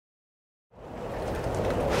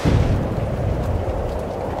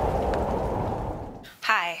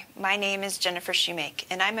Hi, my name is Jennifer Shoemake,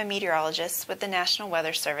 and I'm a meteorologist with the National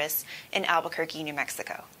Weather Service in Albuquerque, New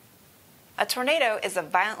Mexico. A tornado is a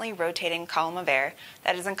violently rotating column of air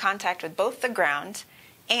that is in contact with both the ground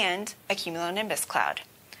and a cumulonimbus cloud.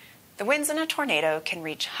 The winds in a tornado can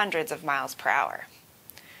reach hundreds of miles per hour.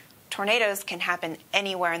 Tornadoes can happen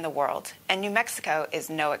anywhere in the world, and New Mexico is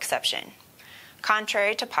no exception.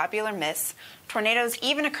 Contrary to popular myths, tornadoes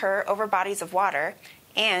even occur over bodies of water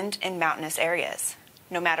and in mountainous areas.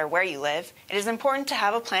 No matter where you live, it is important to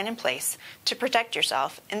have a plan in place to protect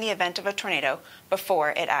yourself in the event of a tornado before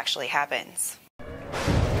it actually happens.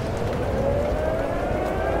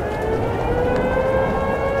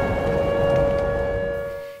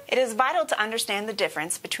 It is vital to understand the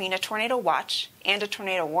difference between a tornado watch and a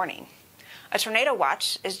tornado warning. A tornado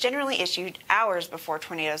watch is generally issued hours before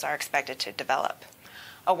tornadoes are expected to develop.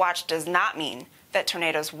 A watch does not mean that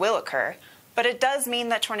tornadoes will occur, but it does mean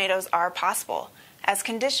that tornadoes are possible, as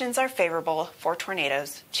conditions are favorable for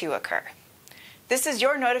tornadoes to occur. This is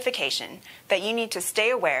your notification that you need to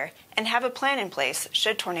stay aware and have a plan in place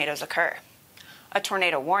should tornadoes occur. A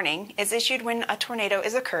tornado warning is issued when a tornado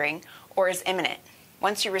is occurring or is imminent.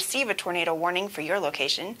 Once you receive a tornado warning for your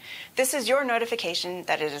location, this is your notification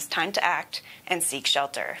that it is time to act and seek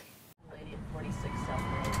shelter.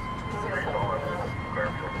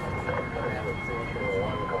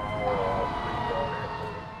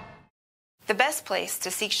 The best place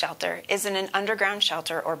to seek shelter is in an underground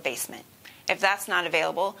shelter or basement. If that's not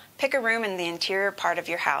available, pick a room in the interior part of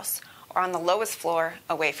your house or on the lowest floor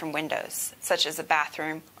away from windows, such as a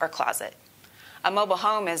bathroom or closet. A mobile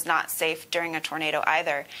home is not safe during a tornado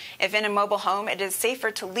either. If in a mobile home, it is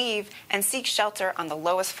safer to leave and seek shelter on the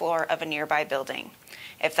lowest floor of a nearby building.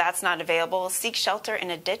 If that's not available, seek shelter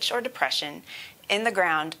in a ditch or depression in the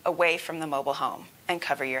ground away from the mobile home and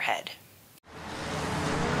cover your head.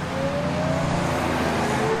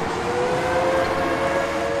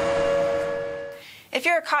 If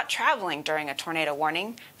you're caught traveling during a tornado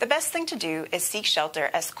warning, the best thing to do is seek shelter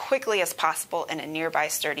as quickly as possible in a nearby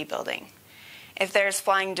sturdy building. If there is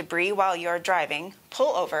flying debris while you are driving,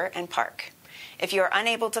 pull over and park. If you are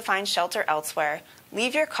unable to find shelter elsewhere,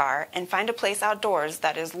 leave your car and find a place outdoors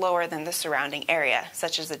that is lower than the surrounding area,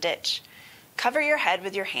 such as a ditch. Cover your head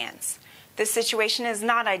with your hands. This situation is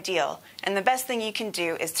not ideal, and the best thing you can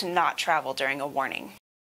do is to not travel during a warning.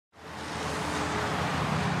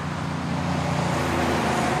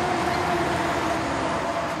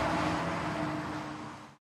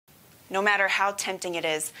 No matter how tempting it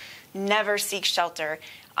is, never seek shelter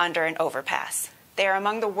under an overpass. They are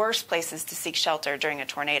among the worst places to seek shelter during a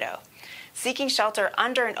tornado. Seeking shelter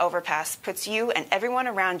under an overpass puts you and everyone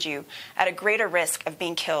around you at a greater risk of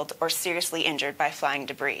being killed or seriously injured by flying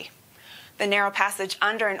debris. The narrow passage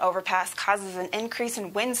under an overpass causes an increase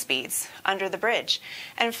in wind speeds under the bridge,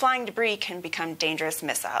 and flying debris can become dangerous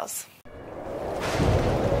missiles.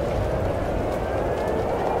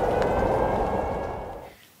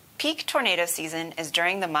 Peak tornado season is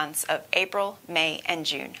during the months of April, May, and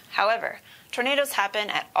June. However, tornadoes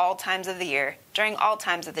happen at all times of the year, during all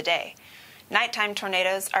times of the day. Nighttime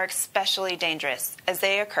tornadoes are especially dangerous, as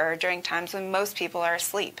they occur during times when most people are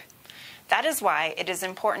asleep. That is why it is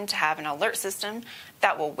important to have an alert system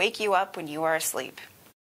that will wake you up when you are asleep.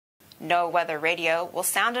 No weather radio will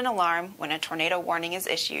sound an alarm when a tornado warning is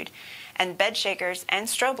issued, and bed shakers and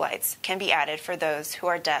strobe lights can be added for those who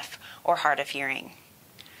are deaf or hard of hearing.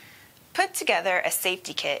 Put together a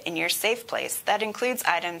safety kit in your safe place that includes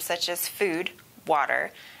items such as food,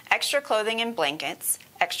 water, extra clothing and blankets,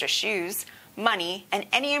 extra shoes, money, and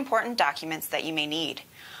any important documents that you may need.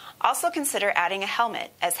 Also consider adding a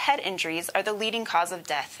helmet, as head injuries are the leading cause of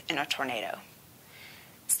death in a tornado.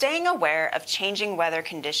 Staying aware of changing weather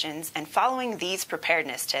conditions and following these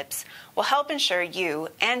preparedness tips will help ensure you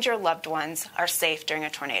and your loved ones are safe during a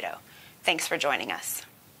tornado. Thanks for joining us.